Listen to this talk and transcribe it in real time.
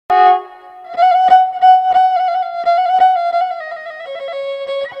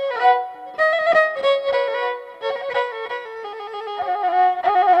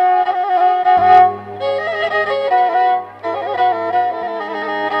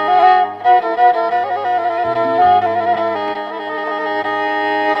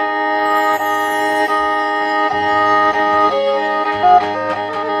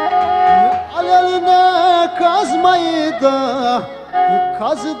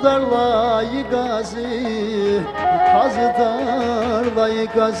darlayı gazi, kazı darlayı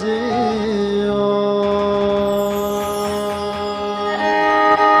gazi.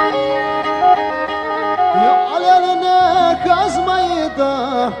 Aleline kazmayı da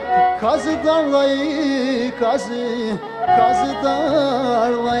kazı darlayı kazı, kazı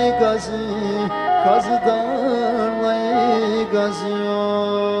darlayı gazı, kazı darlayı gazı.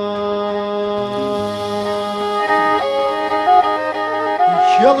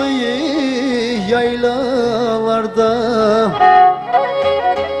 Yalıyı yaylalarda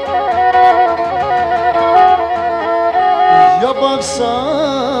ya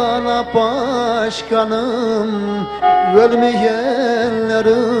baksana başkanım,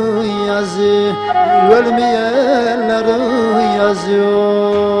 ölmeyenlerin yazı, ölmeyenlerin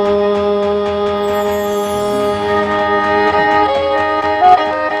yazıyor.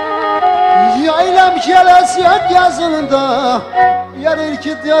 Yaylam kelesek yazında yerir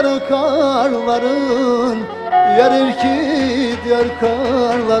ki diğer karların, yerir ki diğer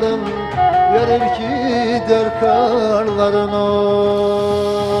karların, yerir ki diğer karların.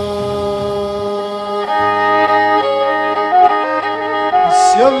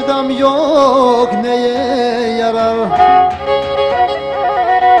 Sevdam yok neye yarar,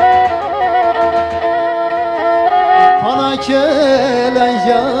 bana gelen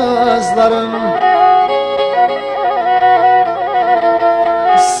yazların.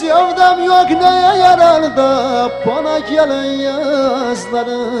 Sevdam yok neye yarar da bana gelen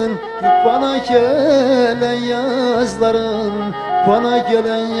yazların, bana gelen yazların, bana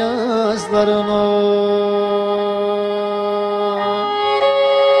gelen yazların.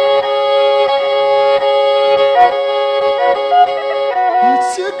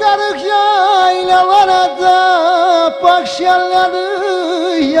 Çıkarık yaylalara da bakşaları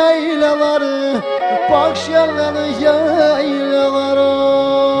yaylaları, bakşaları yaylaları.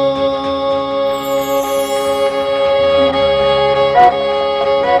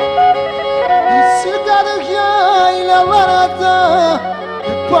 Çıkarık yaylalara da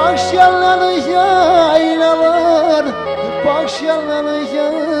bakşaları yaylalar, bakşaları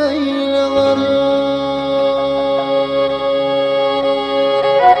yaylaları.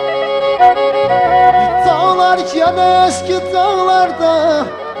 Dağlarken eski dağlarda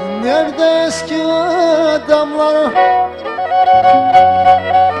nerede eski adamlar?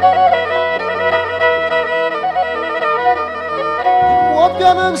 O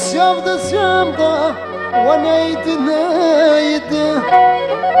benim sevdiğim da o neydi neydi?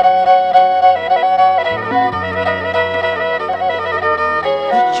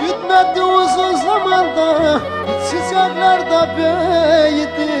 Gitmedi uzun zamanda çiçekler de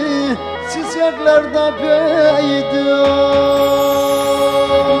büyüdü, çiçekler de büyüdü.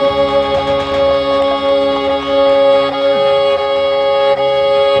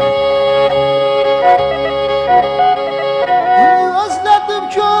 Özledim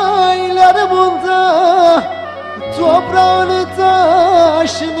köyleri bunda, toprağını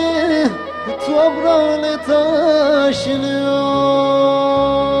taşını, toprağını taşını.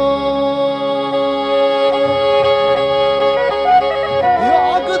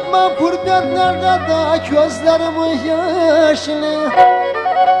 Nerede da gözlerimin yaşını.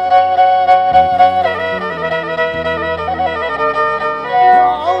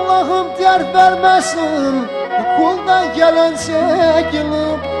 Allah'ım dert vermesin kuldan gelen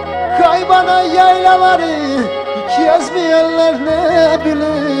çekilip, kaybana yaylaları gezmeyenler ne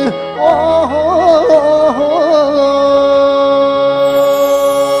bilir. Oh, oh, oh, oh.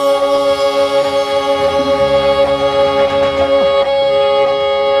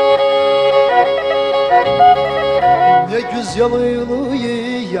 Güzel uyuluyor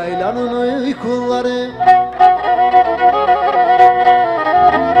yaylanın uykuları,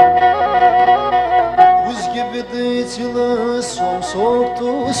 buz gibi içilir son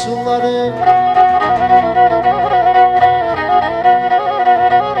soğuktu suları.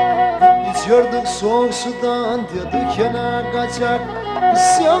 İçiyorduk soğuk sudan dedik yana kaçak,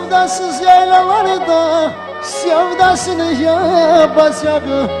 sevdasız yaylaları da sevdasını yapacak,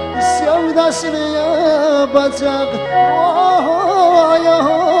 sevdasını yapacak. Oh, oh, oh, oh, oh, oh,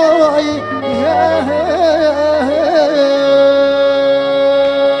 oh, oh, oh, oh, oh, oh, oh, oh, oh, oh, oh,